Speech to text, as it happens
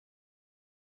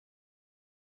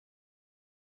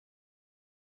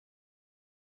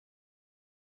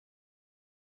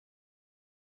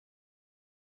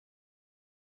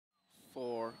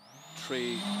4,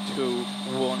 3, 2,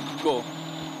 1, go.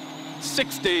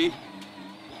 60.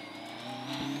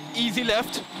 Easy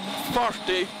left.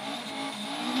 40.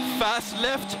 Fast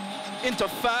left into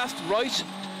fast right.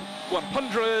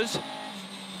 100.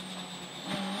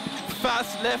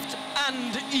 Fast left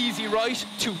and easy right.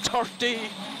 230.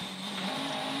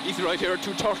 Easy right here,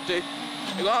 230.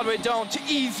 You go all the way down to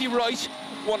easy right.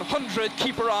 100.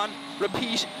 Keep her on.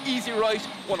 Repeat. Easy right.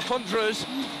 100.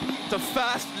 To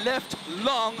fast left,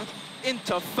 long,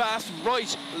 into fast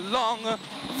right, long,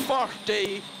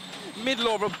 40, middle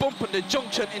over bump in the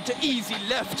junction, into easy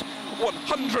left,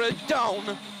 100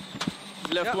 down,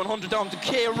 left, yep. 100 down to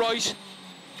K right,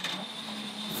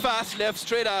 fast left,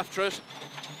 straight after it,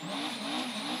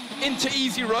 into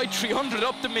easy right, 300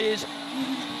 up the mid,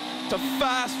 to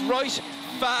fast right,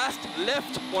 fast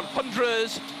left,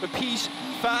 100, repeat,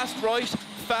 fast right,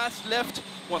 fast left,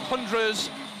 100,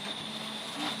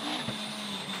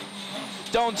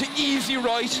 down to easy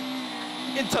right,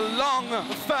 into long,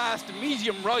 fast,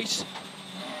 medium right,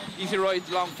 easy right,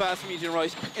 long, fast, medium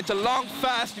right, into long,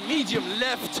 fast, medium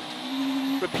left,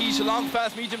 repeat, long,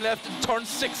 fast, medium left, and turn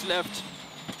 6 left,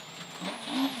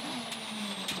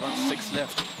 turn 6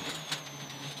 left,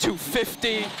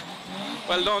 250,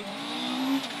 well done.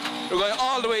 We're going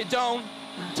all the way down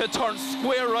to turn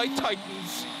square right,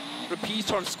 tightens, repeat,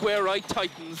 turn square right,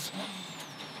 tightens,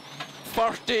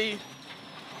 40,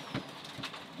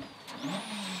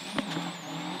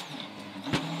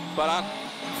 but on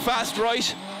fast right,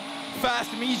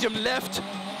 fast medium left,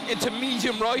 into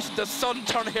medium right, the sun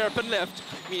turn hairpin left,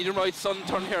 medium right, sun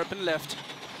turn hairpin left,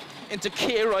 into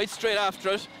K right straight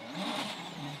after it,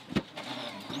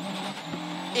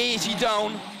 80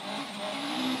 down,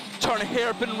 turn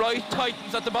hairpin right,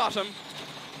 tightens at the bottom,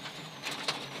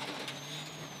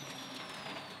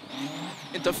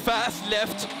 into fast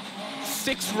left,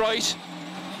 6 right,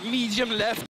 medium left.